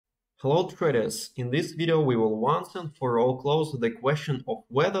Hello traders, in this video we will once and for all close the question of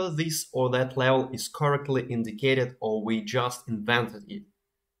whether this or that level is correctly indicated or we just invented it.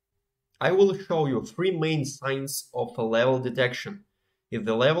 I will show you three main signs of a level detection. If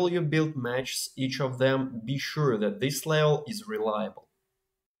the level you built matches each of them, be sure that this level is reliable.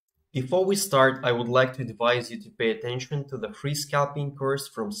 Before we start, I would like to advise you to pay attention to the free scalping course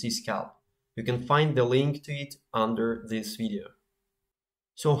from CSCALP. You can find the link to it under this video.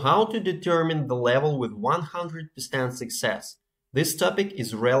 So how to determine the level with 100% success? This topic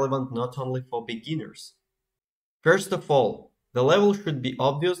is relevant not only for beginners. First of all, the level should be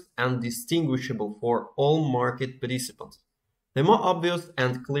obvious and distinguishable for all market participants. The more obvious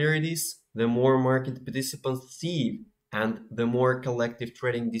and clear it is, the more market participants see it, and the more collective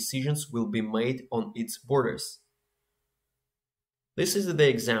trading decisions will be made on its borders. This is the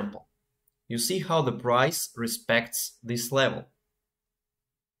example. You see how the price respects this level.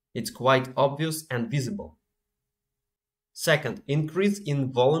 It's quite obvious and visible. Second, increase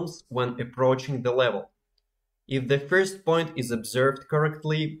in volumes when approaching the level. If the first point is observed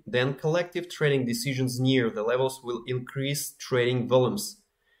correctly, then collective trading decisions near the levels will increase trading volumes,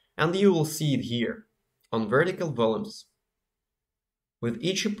 and you will see it here, on vertical volumes. With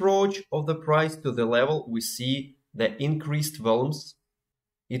each approach of the price to the level, we see the increased volumes.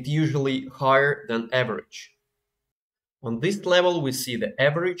 It's usually higher than average. On this level, we see the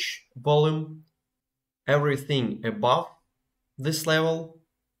average volume. Everything above this level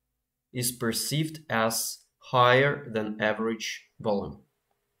is perceived as higher than average volume.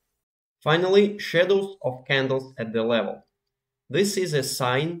 Finally, shadows of candles at the level. This is a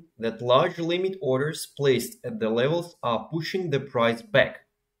sign that large limit orders placed at the levels are pushing the price back,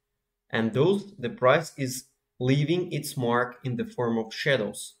 and thus the price is leaving its mark in the form of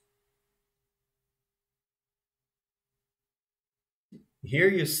shadows. Here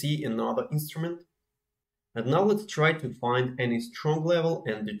you see another instrument. And now let's try to find any strong level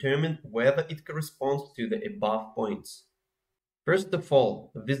and determine whether it corresponds to the above points. First of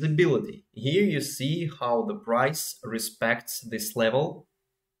all, visibility. Here you see how the price respects this level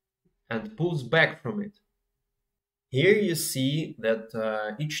and pulls back from it. Here you see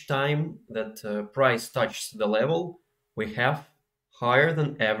that each time that price touches the level, we have higher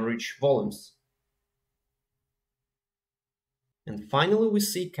than average volumes. And finally, we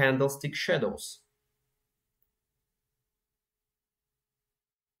see candlestick shadows.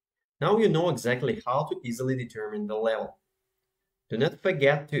 Now you know exactly how to easily determine the level. Do not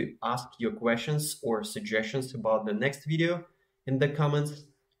forget to ask your questions or suggestions about the next video in the comments.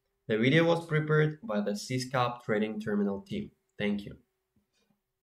 The video was prepared by the CSCALP Trading Terminal team. Thank you.